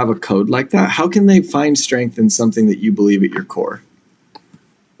don't have a code like that, how can they find strength in something that you believe at your core?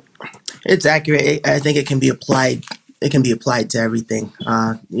 It's accurate. I think it can be applied. It can be applied to everything.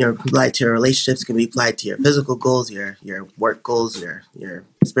 Applied to your relationships. It can be applied to your physical goals, your work goals, your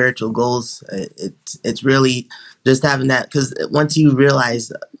spiritual goals. It's really just having that, because once you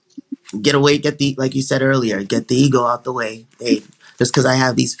realize, like you said earlier, get the ego out the way. Hey, just because I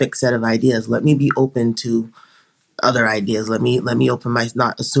have these fixed set of ideas, let me be open to other ideas. Let me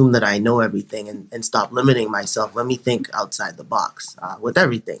not assume that I know everything, and stop limiting myself. Let me think outside the box with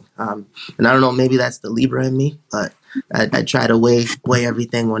everything. And I don't know, maybe that's the Libra in me, but I try to weigh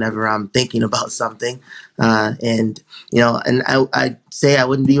everything whenever I'm thinking about something. And I say I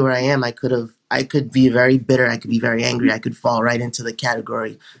wouldn't be where I am. I could be very bitter. I could be very angry. I could fall right into the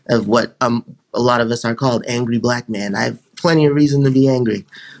category of what a lot of us are called angry Black man. I have plenty of reason to be angry,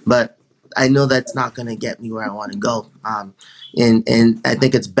 but I know that's not going to get me where I want to go. And I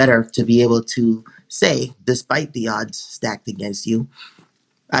think it's better to be able to say, despite the odds stacked against you,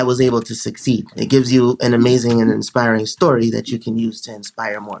 I was able to succeed. It gives you an amazing and inspiring story that you can use to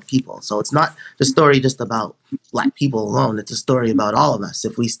inspire more people. So it's not the story just about Black people alone. It's a story about all of us.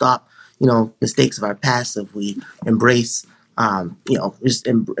 If we stop, mistakes of our past, if we embrace,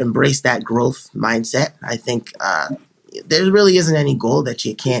 embrace that growth mindset, I think there really isn't any goal that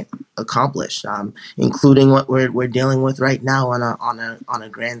you can't accomplish, including what we're dealing with right now on a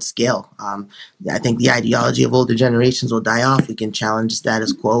grand scale. I think the ideology of older generations will die off. We can challenge the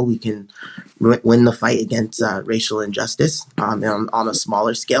status quo. We can win the fight against racial injustice on a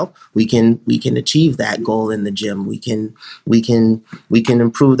smaller scale. We can achieve that goal in the gym. We can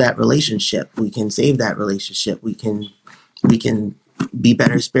improve that relationship. We can save that relationship. We can be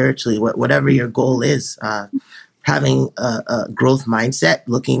better spiritually. Whatever your goal is. Having a growth mindset,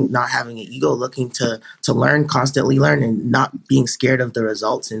 not having an ego, looking to learn, constantly learn, and not being scared of the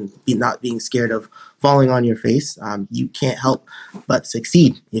results, and not being scared of falling on your face. You can't help but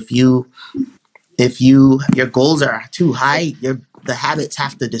succeed. If your goals are too high, the habits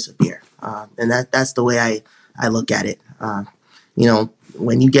have to disappear. And that's the way I look at it.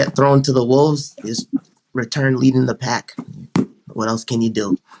 When you get thrown to the wolves, is return leading the pack. What else can you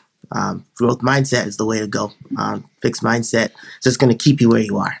do? Growth mindset is the way to go. Fixed mindset is just going to keep you where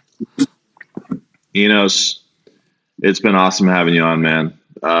you are. Enos, it's been awesome having you on, man.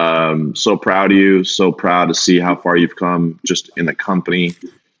 So proud of you. So proud to see how far you've come just in the company.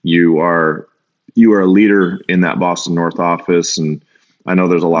 You are a leader in that Boston North office, and I know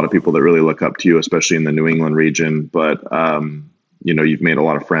there's a lot of people that really look up to you, especially in the New England region. But you've made a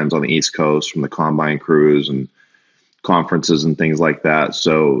lot of friends on the East Coast from the Combine Cruise and conferences and things like that.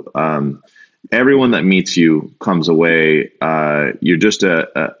 So everyone that meets you comes away. You're just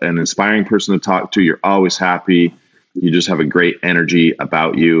an inspiring person to talk to. You're always happy. You just have a great energy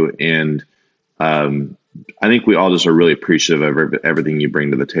about you. And I think we all just are really appreciative of everything you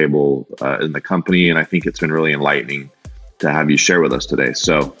bring to the table in the company. And I think it's been really enlightening to have you share with us today.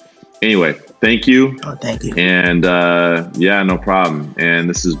 So anyway, thank you. Oh, thank you. And no problem. And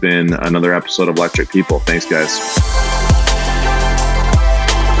this has been another episode of Electric People. Thanks, guys.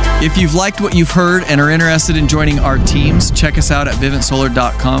 If you've liked what you've heard and are interested in joining our teams, check us out at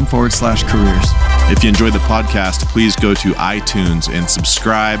vivintsolar.com/careers. If you enjoyed the podcast, please go to iTunes and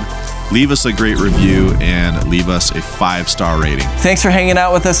subscribe. Leave us a great review and leave us a 5-star rating. Thanks for hanging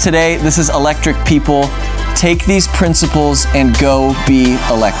out with us today. This is Electric People. Take these principles and go be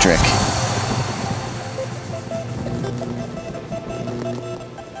electric.